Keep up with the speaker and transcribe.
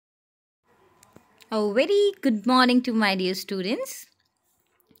A very good morning to my dear students.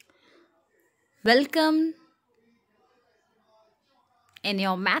 Welcome in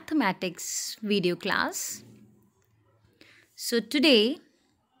your mathematics video class. So today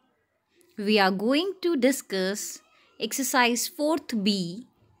we are going to discuss exercise 4th B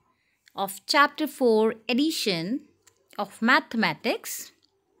of chapter 4 edition of mathematics.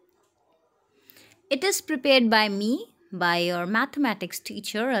 It is prepared by me, by your mathematics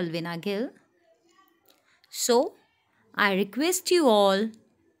teacher Alvina Gill. So I request you all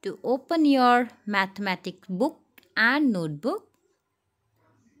to open your mathematics book and notebook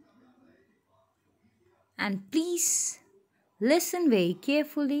and please listen very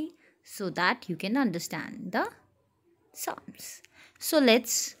carefully so that you can understand the sums. So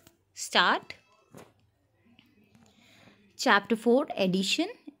let's start. Chapter 4 addition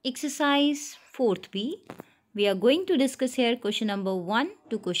exercise 4th B. We are going to discuss here question number 1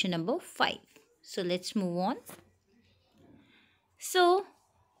 to question number 5. So let's move on. So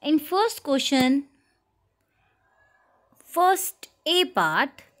in first question, first A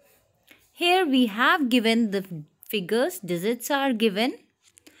part, here we have given the figures, digits are given.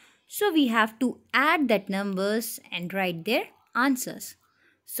 So we have to add that numbers and write their answers.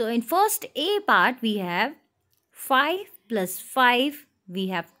 So in first A part we have 5 plus 5, we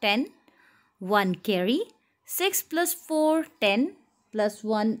have 10, 1 carry, 6 plus 4, 10, plus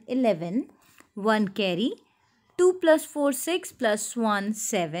 1, 11, 1 carry, 2 plus 4, 6, plus 1,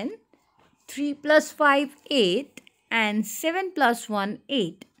 7, 3 plus 5, 8, and 7 plus 1,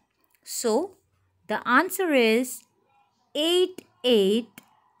 8. So, the answer is 8, 8,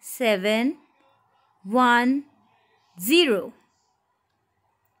 7, 1, 0.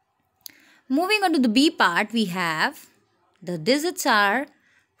 Moving on to the B part, we have the digits are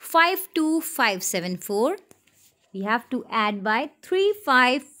 5, 2, 5, 7, 4. We have to add by 3,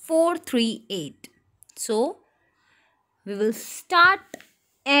 5, 4, 3, 8. So, we will start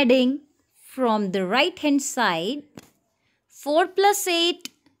adding from the right hand side. 4 plus 8,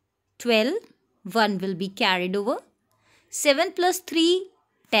 12, 1 will be carried over. 7 plus 3,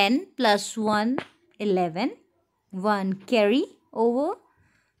 10, plus 1, 11, 1 carry over.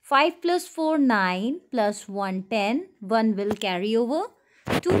 5 plus 4, 9, plus 1, 10, 1 will carry over.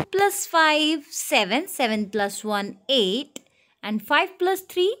 2 plus 5, 7, 7 plus 1, 8, and 5 plus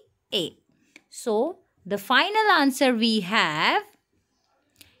 3, 8. So, the final answer we have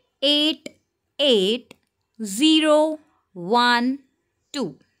 8, 8, 0, 1,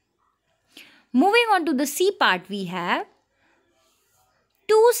 2. Moving on to the C part, we have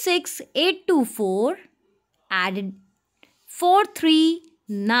 2, 6, 8, 2, 4, added 4, 3,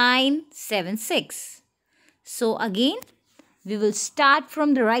 9, 7, 6. So again, we will start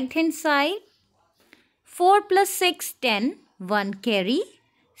from the right hand side. 4 plus 6, 10, 1 carry.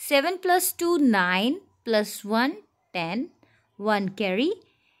 7 plus 2, 9, plus 1, 10, 1 carry.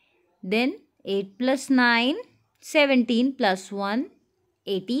 Then 8 plus 9, 17, plus 1,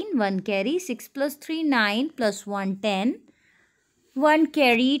 18, 1 carry. 6 plus 3, 9, plus 1, 10, 1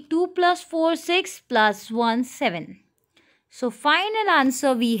 carry. 2 plus 4, 6, plus 1, 7. So final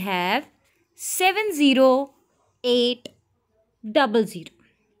answer we have 70800.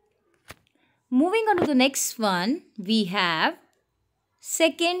 Moving on to the next one, we have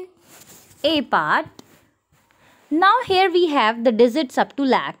second A part. Now here we have the digits up to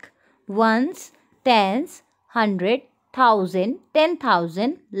lakh. Ones, tens, 100, 1000,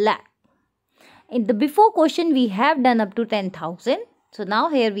 10,000, lakh. In the before question we have done up to 10,000. So now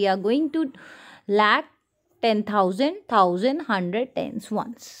here we are going to lakh, 10,000, 1,000, 100, tens,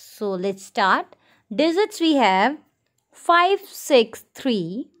 ones. So let's start. Digits we have 5, 6,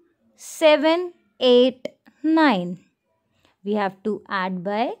 3, 7, 8, 9. We have to add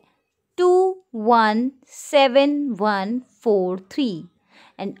by 2, 1, 7, 1, 4, 3.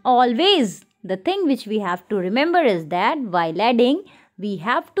 And always the thing which we have to remember is that while adding, we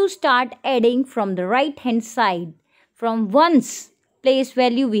have to start adding from the right hand side. From ones place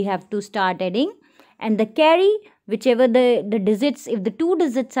value we have to start adding. And the carry, whichever the digits, if the two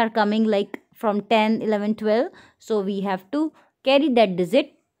digits are coming like from 10, 11, 12, so we have to carry that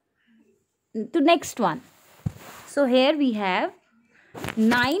digit to next one. So here we have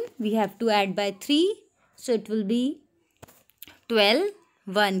 9, we have to add by 3. So it will be 12,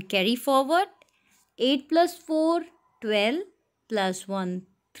 1 carry forward. 8 plus 4, 12, plus 1,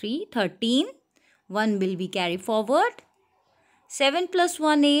 3, 13. 1 will be carried forward. 7 plus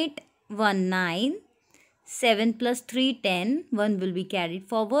 1, 8, 1, 9. 7 plus 3, 10. 1 will be carried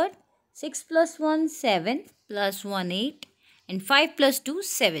forward. 6 plus 1, 7, plus 1, 8. And 5 plus 2,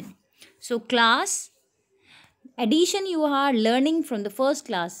 7. So class, addition you are learning from the first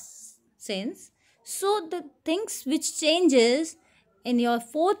class since. So the things which changes in your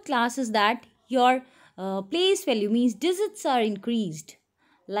fourth class is that your place value means digits are increased.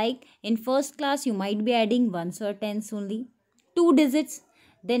 Like in first class you might be adding ones or tens only, 2 digits.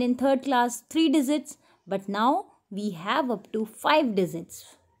 Then in third class 3 digits, but now we have up to 5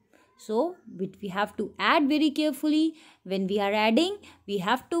 digits. So we have to add very carefully. When we are adding, we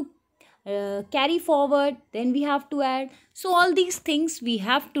have to carry forward, then we have to add. So all these things we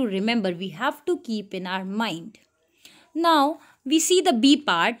have to remember, we have to keep in our mind. Now we see the B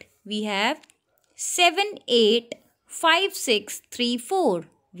part. We have 7, 8, 5, 6, 3, 4.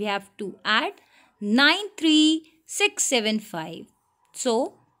 We have to add 9, 3, 6, 7, 5.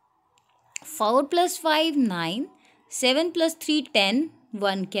 So 4 plus 5, 9. 7 plus 3, 10.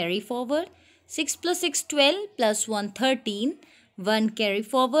 1 carry forward. 6 plus 6, 12. Plus 1, 13. 1 carry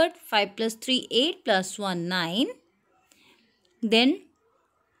forward. 5 plus 3, 8. Plus 1, 9. Then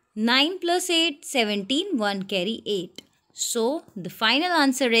 9 plus 8, 17. 1 carry 8. So the final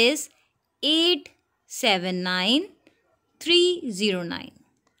answer is 879309.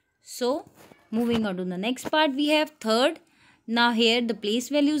 So moving on to the next part, we have third. Now here the place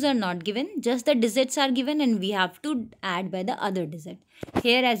values are not given, just the digits are given and we have to add by the other digit.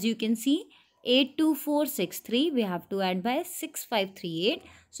 Here as you can see 82463, we have to add by 6538.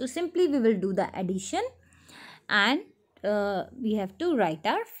 So simply we will do the addition and we have to write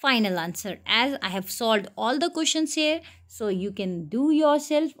our final answer. As I have solved all the questions here, so you can do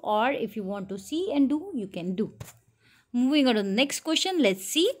yourself, or if you want to see and do, you can do. Moving on to the next question, let's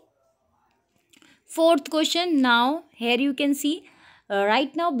see. Fourth question. Now here you can see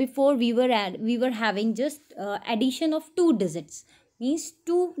right now, before we were having just addition of 2 digits, means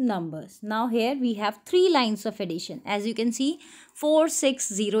 2 numbers. Now here we have 3 lines of addition. As you can see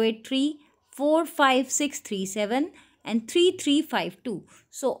 46083, 45637 and 3352.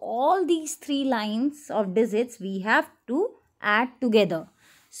 So all these 3 lines of digits we have to add together.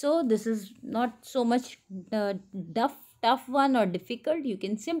 So this is not so much tough one or difficult. You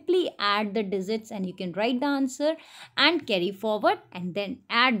can simply add the digits and you can write the answer and carry forward and then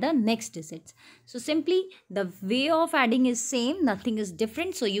add the next digits. So simply the way of adding is same, nothing is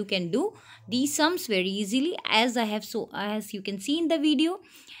different. So you can do these sums very easily, as you can see in the video.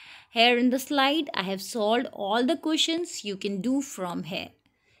 Here in the slide, I have solved all the questions you can do from here.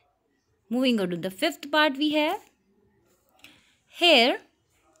 Moving on to the fifth part, we have here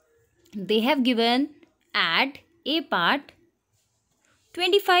they have given add A part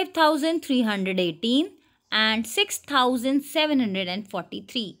 25,318 and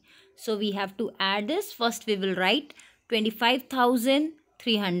 6,743. So we have to add this. First we will write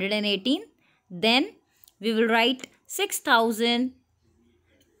 25,318. Then we will write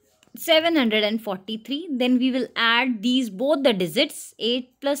 6,743. Then we will add these both the digits.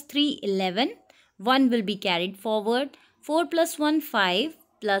 8 plus 3, 11. 1 will be carried forward. 4 plus 1, 5.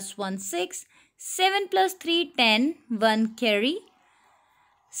 Plus 1, 6. 7 plus 3, 10. 1 carry.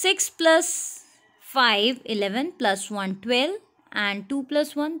 6 plus 5, 11. Plus 1, 12. And 2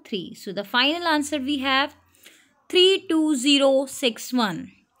 plus 1, 3. So the final answer we have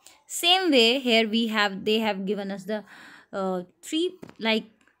 32061. Same way here they have given us the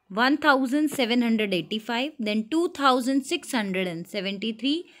 1,785, then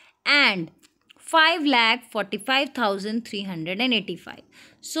 2,673 and 5,45,385.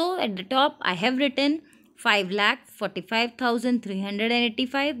 So at the top I have written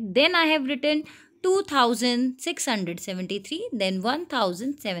 5,45,385. Then I have written 2,673. Then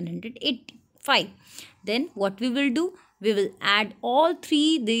 1,785. Then what we will do? We will add all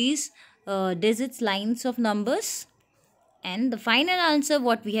these digits lines of numbers. And the final answer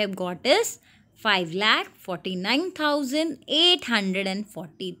what we have got is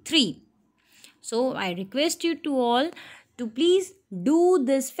 5,49,843. So I request you to all to please do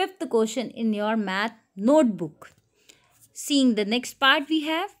this fifth question in your math notebook. Seeing the next part we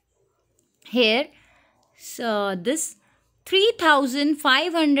have here. So this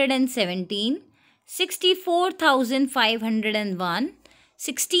 3,517, 64,501,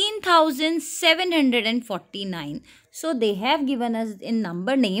 16,749. So they have given us in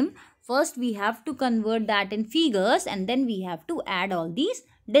number name. First we have to convert that in figures and then we have to add all these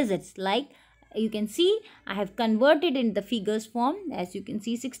digits. Like you can see I have converted in the figures form. As you can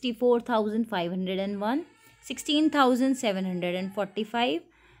see 64,501, 16,745.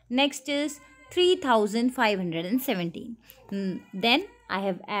 Next is 3,517. Then I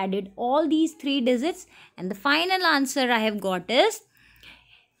have added all these 3 digits and the final answer I have got is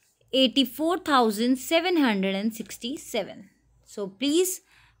 84,767. So please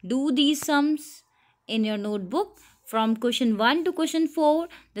do these sums in your notebook From question 1 to question 4,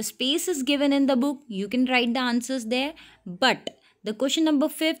 the space is given in the book. You can write the answers there. But the question number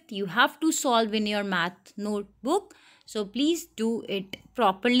 5th, you have to solve in your math notebook. So please do it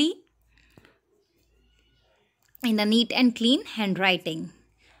properly in a neat and clean handwriting.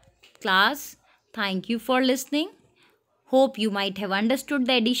 Class, thank you for listening. Hope you might have understood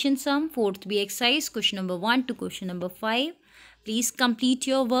the addition sum, 4th B exercise, question number 1 to question number 5. Please complete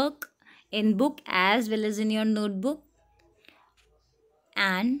your work in book as well as in your notebook.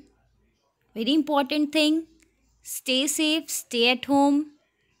 And very important thing, stay safe, stay at home,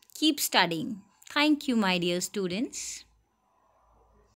 keep studying. Thank you, my dear students.